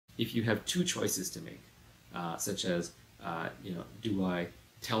if you have two choices to make, such as, do I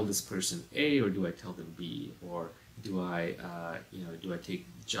tell this person A or do I tell them B, or do I take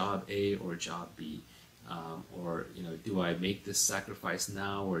job A or job B, or do I make this sacrifice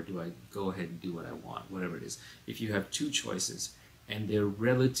now or do I go ahead and do what I want, whatever it is. If you have two choices and they're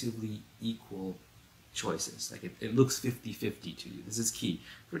relatively equal choices, like it looks 50-50 to you, this is key.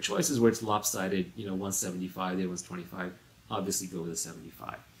 For choices where it's lopsided, 175, the other one's 25, obviously go with the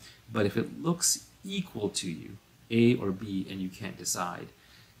 75. But if it looks equal to you, A or B, and you can't decide,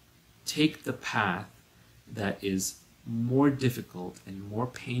 take the path that is more difficult and more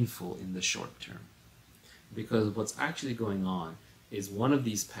painful in the short term. Because what's actually going on is one of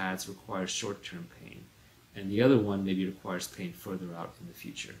these paths requires short-term pain, and the other one maybe requires pain further out in the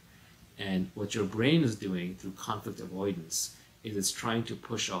future. And what your brain is doing through conflict avoidance is it's trying to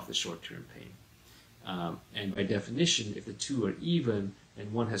push off the short-term pain. And by definition, if the two are even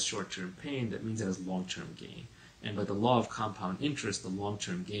and one has short-term pain, that means it has long-term gain. And by the law of compound interest, the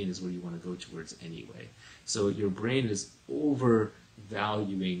long-term gain is where you want to go towards anyway. So your brain is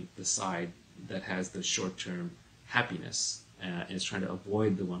overvaluing the side that has the short-term happiness, and it's trying to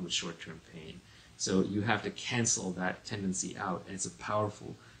avoid the one with short-term pain. So you have to cancel that tendency out, and it's a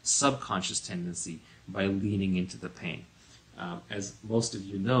powerful subconscious tendency by leaning into the pain. As most of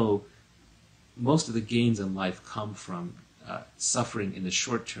you know, most of the gains in life come from suffering in the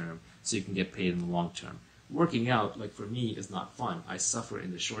short term so you can get paid in the long term. Working out, like for me, is not fun. I suffer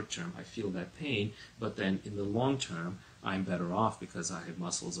in the short term. I feel that pain, but then in the long term, I'm better off because I have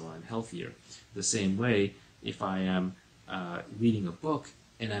muscles or I'm healthier. The same way, if I am reading a book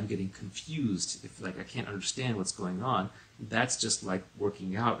and I'm getting confused, if I can't understand what's going on, that's just like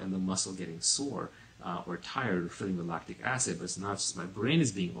working out and the muscle getting sore or tired or filling with lactic acid, but it's not just my brain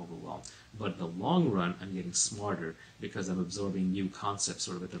is being overwhelmed. But in the long run, I'm getting smarter because I'm absorbing new concepts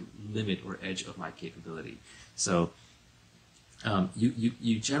sort of at the limit or edge of my capability. So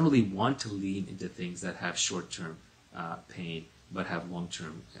you generally want to lean into things that have short-term pain but have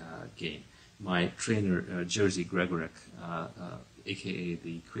long-term gain. My trainer, Jerzy Gregorek, aka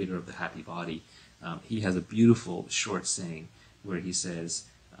the creator of the Happy Body, he has a beautiful short saying where he says,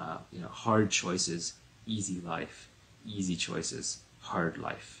 hard choices, easy life, easy choices, hard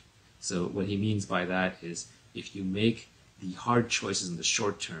life. So what he means by that is if you make the hard choices in the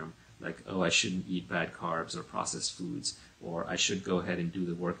short term, like, oh, I shouldn't eat bad carbs or processed foods, or I should go ahead and do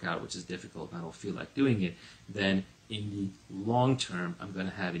the workout, which is difficult and I don't feel like doing it, then in the long term, I'm going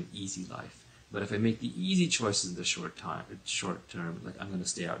to have an easy life. But if I make the easy choices in the short term, like I'm going to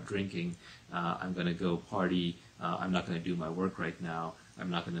stay out drinking, I'm going to go party, I'm not going to do my work right now, I'm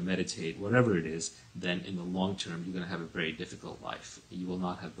not going to meditate, whatever it is, then in the long term, you're going to have a very difficult life. You will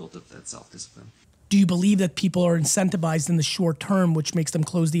not have built up that self-discipline. Do you believe that people are incentivized in the short term, which makes them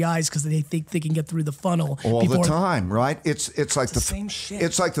close the eyes because they think they can get through the funnel all the time, right? It's like the same shit.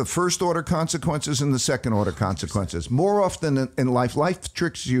 It's like the first order consequences and the second order consequences. More often in life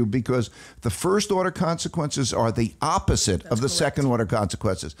tricks you because the first order consequences are the opposite of the second order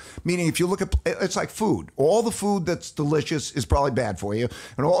consequences. Meaning, if you look at it's like food. All the food that's delicious is probably bad for you,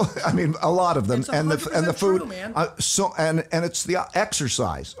 and a lot of them, and the food. True, man. And it's the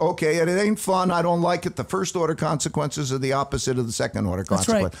exercise. Okay, and it ain't fun. I don't like it. The first order consequences are the opposite of the second order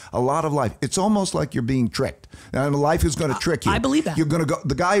consequence. Right. A lot of life. It's almost like you're being tricked. And life is going to trick you. I believe that. You're going to go.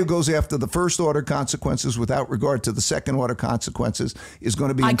 The guy who goes after the first order consequences without regard to the second order consequences is going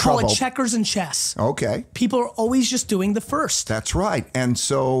to be in trouble. I call it checkers and chess. Okay. People are always just doing the first. That's right. And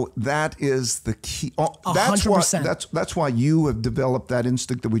so that is the key. 100%. That's why you have developed that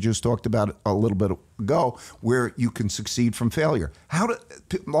instinct that we just talked about a little bit ago, where you can succeed from failure. A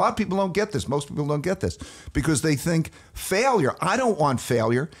lot of people don't get this. Most people don't get this because they think failure. I don't want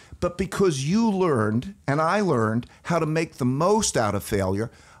failure, but because you learned and I learned how to make the most out of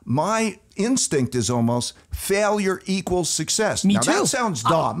failure, my instinct is almost failure equals success. Me now, too. That sounds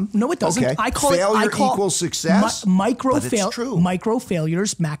dumb. No, it doesn't. Okay. I call failure it equals success. But it's true. Micro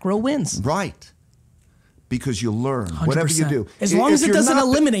failures, macro wins. Right. Because you learn 100%. whatever you do. As long as it doesn't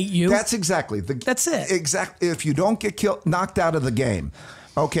eliminate you. That's exactly. That's it. Exactly. If you don't get knocked out of the game,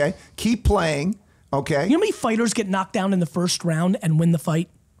 okay, keep playing, okay? You know how many fighters get knocked down in the first round and win the fight?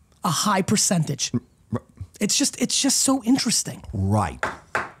 A high percentage. It's just so interesting. Right.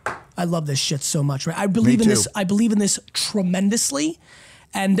 I love this shit so much, right? I believe in this. I believe in this tremendously.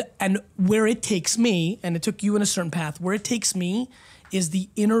 And where it takes me, and it took you in a certain path, where it takes me is the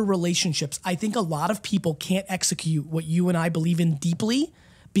inner relationships. I think a lot of people can't execute what you and I believe in deeply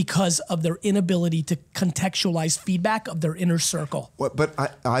because of their inability to contextualize feedback of their inner circle. But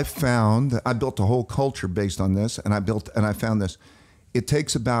I found that I built a whole culture based on this, and I found this. it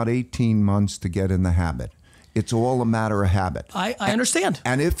takes about 18 months to get in the habit. It's all a matter of habit. I understand.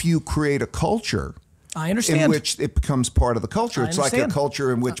 And if you create a culture in which it becomes part of the culture, it's like a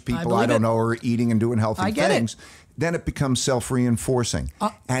culture in which people I don't know are eating and doing healthy things. Then it becomes self-reinforcing,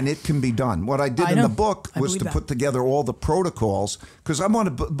 and it can be done. What I did in the book was to put together all the protocols, because I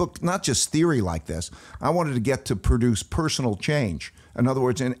wanted to book not just theory like this. I wanted to get to produce personal change. In other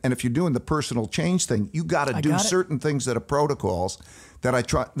words, and if you're doing the personal change thing, you got to do certain things that are protocols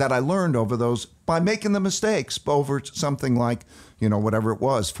that I learned over those by making the mistakes over something like, whatever it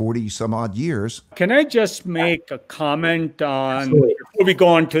was, 40 some odd years. Can I just make a comment on, before we go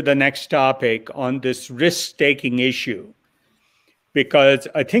on to the next topic, on this risk-taking issue? Because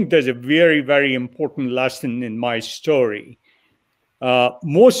I think there's a very, very important lesson in my story.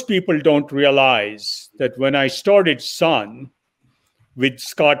 Most people don't realize that when I started Sun with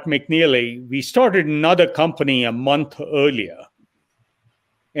Scott McNeely, we started another company a month earlier.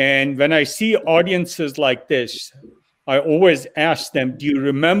 And when I see audiences like this, I always ask them, do you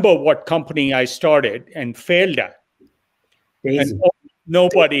remember what company I started and failed at? Amazing. And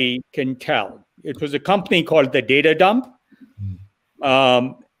nobody can tell. It was a company called The Data Dump.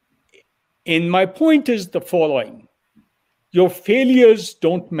 And my point is the following. Your failures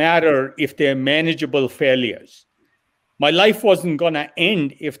don't matter if they're manageable failures. My life wasn't going to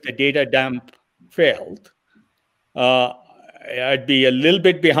end if the data dump failed. I'd be a little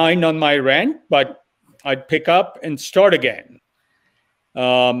bit behind on my rent, but I'd pick up and start again.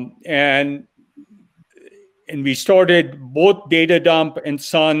 And we started both Data Dump and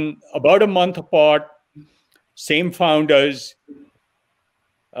Sun about a month apart, same founders.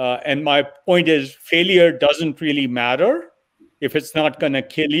 And my point is, failure doesn't really matter if it's not going to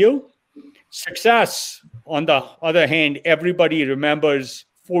kill you. Success, on the other hand, everybody remembers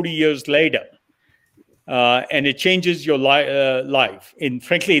 40 years later. And it changes your life. And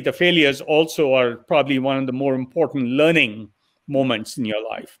frankly, the failures also are probably one of the more important learning moments in your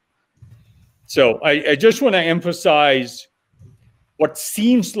life. So I just want to emphasize what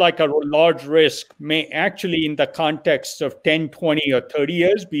seems like a large risk may actually, in the context of 10, 20, or 30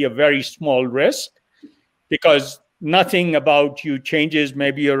 years, be a very small risk, because nothing about you changes.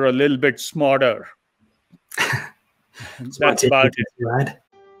 Maybe you're a little bit smarter. That's about it. Right?